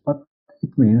like this. But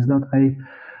it means that I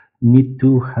need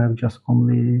to have just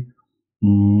only,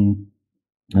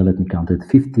 let me count it,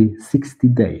 60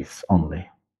 days only,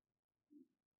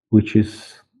 which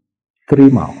is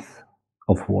 3 months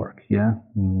of work. Yeah.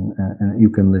 And you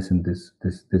can listen this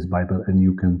Bible, and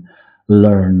you can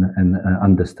learn and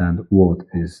understand what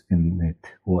is in it,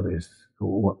 what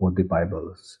the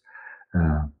Bible is,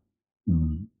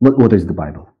 what is the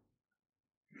Bible.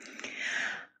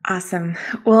 Awesome.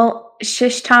 Well,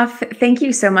 Krzysztof, thank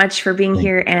you so much for being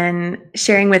here and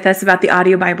sharing with us about the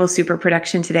Audio Bible Super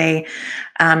Production today.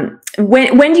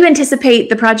 When do you anticipate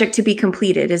the project to be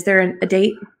completed? Is there a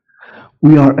date?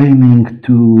 We are aiming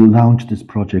to launch this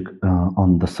project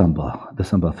on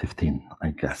December 15, I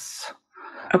guess.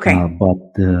 Okay.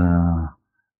 But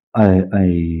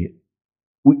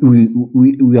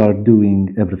we are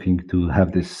doing everything to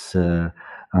have this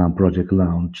project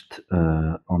launched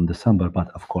on December.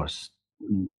 But of course,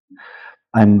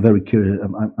 I'm very curious.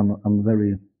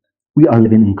 We are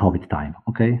living in COVID time.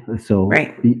 Okay, so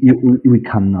we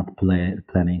cannot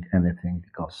planning anything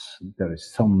because there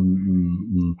is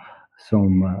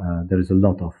there is a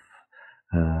lot of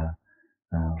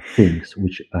things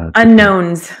which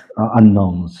unknowns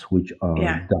which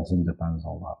doesn't depend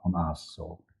on us.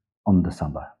 So on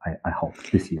December, I hope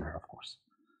this year, of course.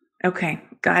 Okay,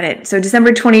 got it. So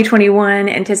December 2021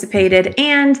 anticipated,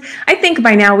 and I think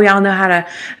by now we all know how to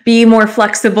be more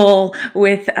flexible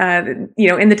with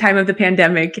in the time of the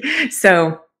pandemic.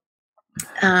 So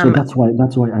that's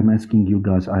why I'm asking you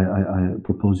guys. I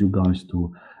propose you guys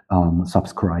to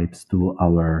subscribe to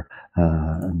our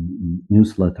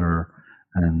newsletter,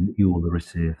 and you will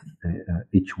receive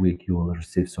each week. You will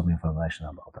receive some information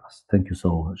about us. Thank you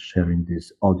so much for sharing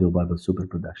this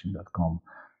audiobiblesuperproduction.com.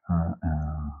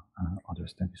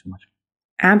 Others, thank you so much.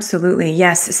 Absolutely,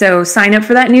 yes. So sign up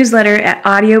for that newsletter at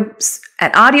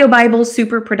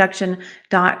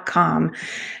audiobiblesuperproduction.com.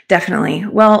 Definitely.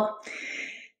 Well,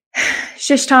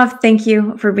 Krzysztof, thank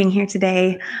you for being here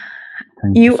today.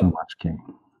 Thank you so much, Kim.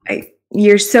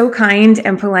 You're so kind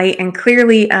and polite and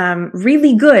clearly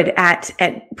really good at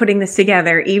putting this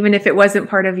together, even if it wasn't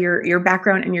part of your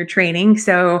background and your training.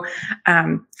 So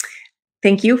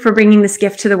thank you for bringing this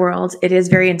gift to the world. It is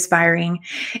very inspiring.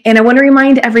 And I want to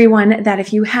remind everyone that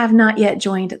if you have not yet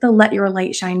joined the Let Your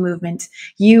Light Shine movement,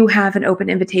 you have an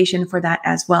open invitation for that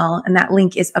as well. And that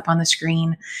link is up on the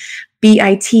screen,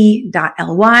 bit.ly/Let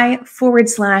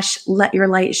Your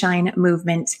Light Shine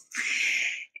movement.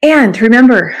 And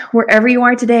remember, wherever you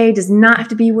are today does not have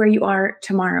to be where you are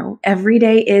tomorrow. Every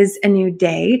day is a new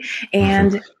day.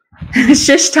 And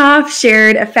Krzysztof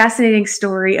shared a fascinating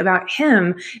story about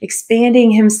him expanding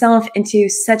himself into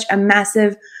such a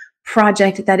massive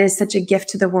project that is such a gift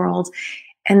to the world.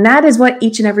 And that is what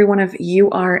each and every one of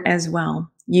you are as well.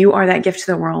 You are that gift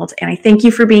to the world. And I thank you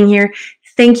for being here.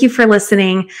 Thank you for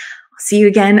listening. I'll see you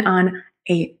again on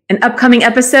an upcoming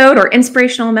episode or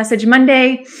Inspirational Message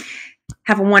Monday.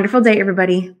 Have a wonderful day,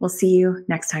 everybody. We'll see you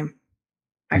next time.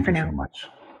 Bye for now. Thank you so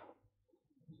much.